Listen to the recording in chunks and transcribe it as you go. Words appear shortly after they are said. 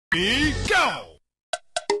Go!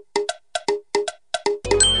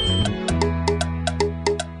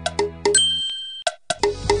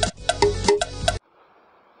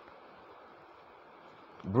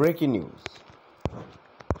 Breaking news.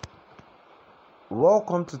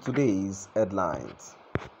 Welcome to today's headlines.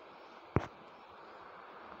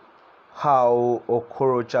 How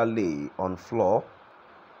Okorocha lay on floor,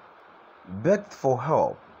 begged for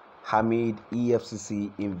help amid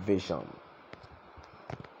Efcc invasion.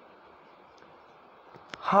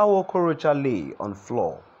 How Okorocha lay on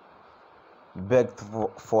floor, begged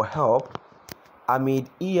for help amid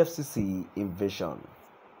Efcc invasion.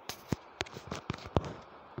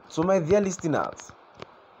 So my dear listeners,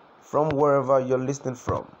 from wherever you're listening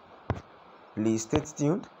from, please stay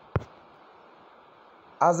tuned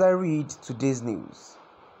as I read today's news.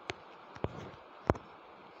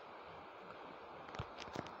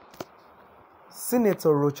 Senator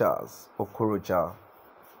Rochas Okorocha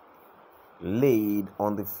laid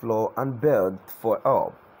on the floor and begged for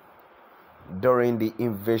help during the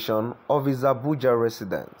invasion of his Abuja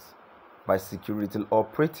residence by security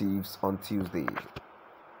operatives on Tuesday.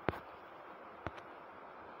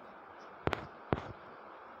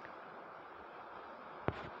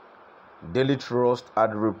 Daily Trust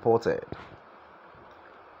had reported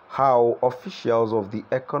how officials of the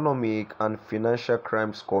Economic and Financial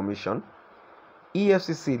Crimes Commission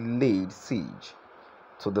 (EFCC) laid siege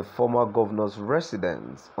to the former governor's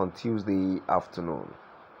residence on Tuesday afternoon.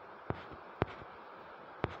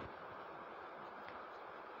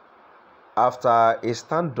 After a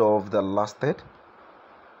standoff that lasted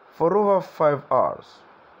for over 5 hours,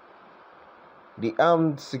 the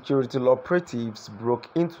armed security operatives broke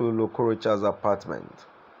into Okorocha's apartment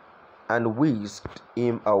and whisked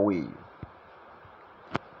him away.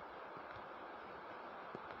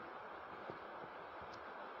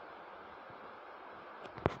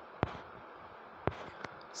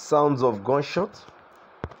 Sounds of gunshots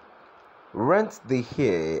rent the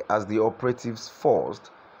air as the operatives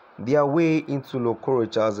forced their way into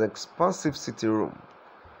Okorocha's expansive sitting room,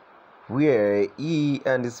 where he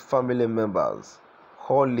and his family members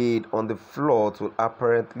all laid on the floor to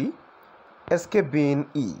apparently escape being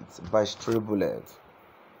hit by stray bullets.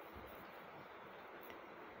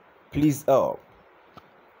 Please help.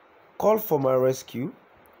 Call for my rescue.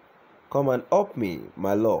 Come and help me,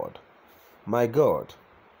 my Lord. My God,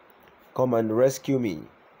 come and rescue me,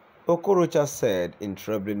 Okorocha said in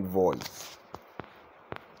trembling voice.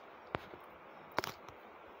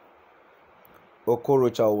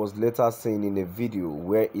 Okorocha was later seen in a video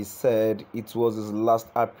where he said it was his last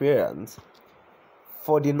appearance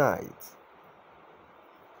for the night.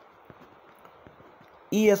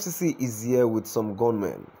 EFCC is here with some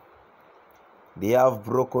gunmen. They have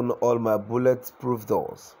broken all my bulletproof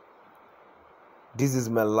doors. This is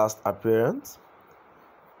my last appearance.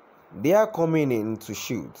 They are coming in to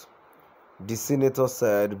shoot, the senator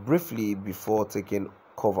said briefly before taking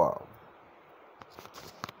cover.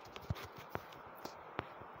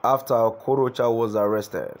 After Okorocha was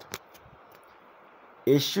arrested,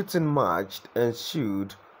 a shooting match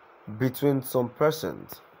ensued between some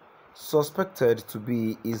persons suspected to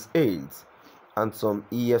be his aides and some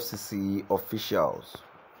EFCC officials.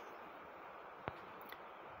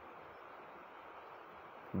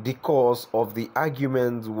 The cause of the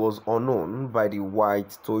argument was unknown by the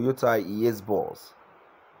white Toyota Hiace boss.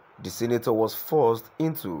 The senator was forced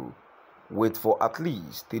into wait for at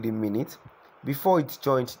least 30 minutes before it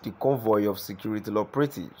joined the convoy of security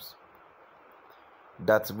operatives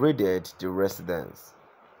that raided the residence.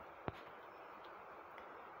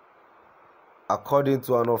 According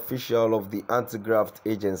to an official of the anti-graft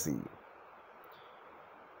agency,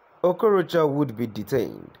 Okorocha would be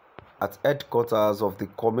detained at headquarters of the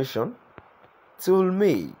commission till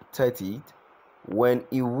May 30th, when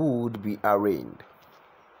he would be arraigned.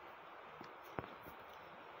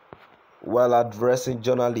 While addressing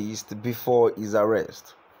journalists before his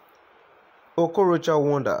arrest, Okorocha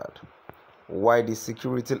wondered why the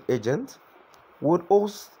security agent would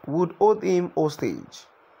hold him hostage.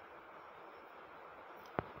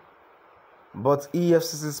 But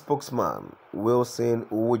EFCC spokesman Wilson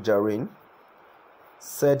Uwujarin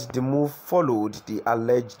said the move followed the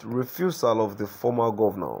alleged refusal of the former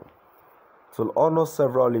governor to honor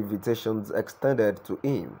several invitations extended to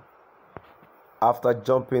him after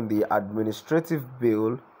jumping the administrative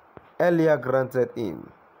bail earlier granted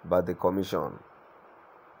him by the commission.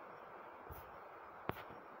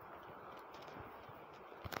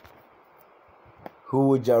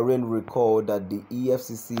 Uwujarin recalled that the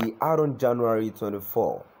EFCC had on January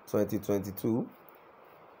 24, 2022,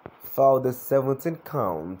 filed a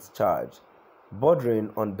 17-count charge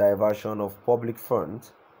bordering on diversion of public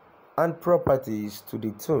funds and properties to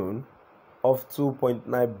the tune of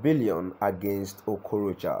 2.9 billion against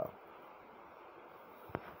Okorocha.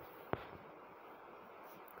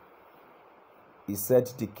 He said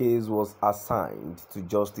the case was assigned to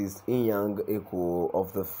Justice Inyang Eko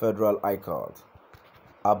of the Federal High Court,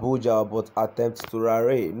 Abuja, but attempts to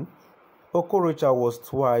arraign Okorocha was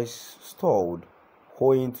twice stalled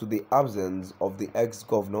owing to the absence of the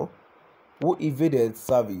ex-governor who evaded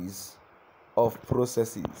service of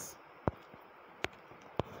processes.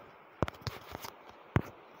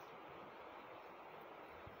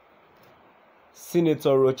 Senator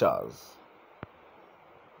Rochas.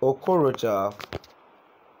 Okorocha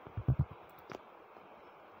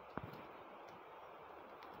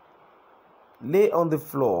lay on the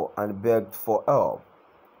floor and begged for help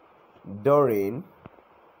during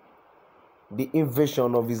the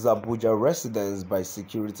invasion of his Abuja residence by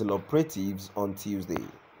security operatives on Tuesday.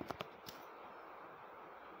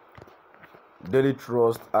 Daily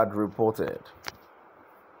Trust had reported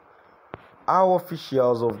how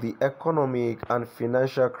officials of the Economic and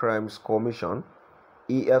Financial Crimes Commission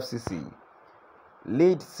 (EFCC)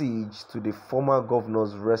 laid siege to the former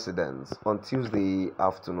governor's residence on Tuesday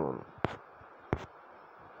afternoon.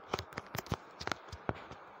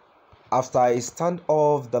 After a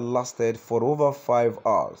standoff that lasted for over 5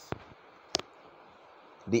 hours,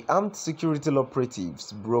 the armed security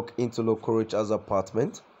operatives broke into Okorocha's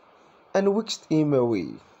apartment and whisked him away.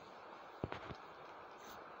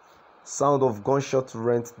 Sound of gunshots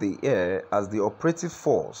rent the air as the operatives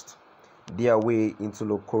forced their way into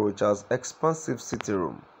Okorocha's expansive sitting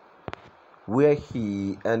room, where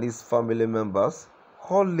he and his family members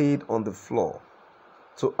all laid on the floor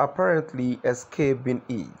to apparently escape being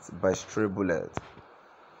hit by stray bullets.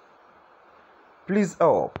 "Please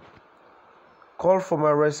help. Call for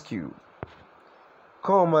my rescue.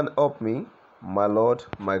 Come and help me, my Lord,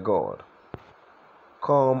 my God.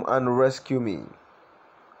 Come and rescue me,"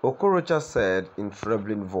 Okorocha said in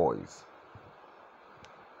trembling voice.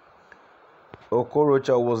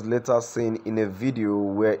 Okorocha was later seen in a video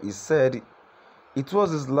where he said it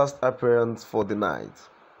was his last appearance for the night.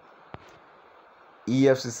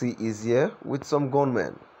 "EFCC is here with some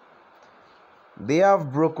gunmen. They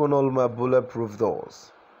have broken all my bulletproof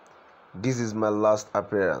doors. This is my last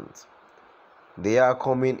appearance. They are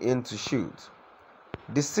coming in to shoot,"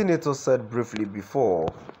 the senator said briefly before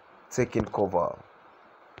taking cover.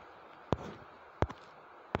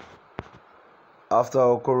 After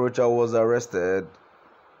Okorocha was arrested,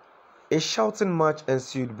 a shouting match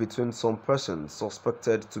ensued between some persons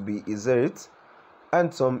suspected to be his aides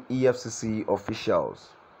and some EFCC officials.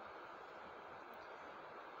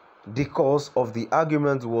 The cause of the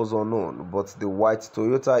argument was unknown, but the white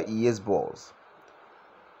Toyota Hiace bus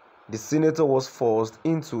the senator was forced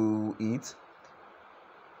into it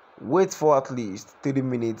wait for at least 3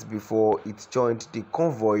 minutes before it joined the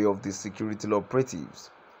convoy of the security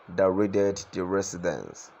operatives that raided the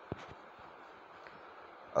residence.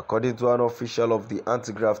 According to an official of the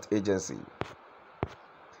anti-graft agency,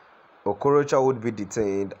 Okorocha would be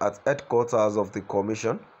detained at headquarters of the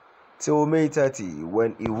commission till May 30,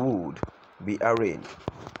 when he would be arraigned.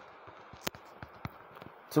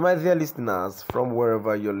 To my dear listeners, from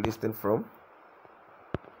wherever you're listening from,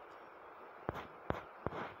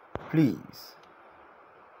 please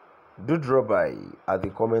do drop by at the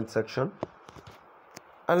comment section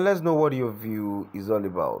and let's know what your view is all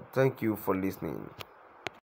about. Thank you for listening.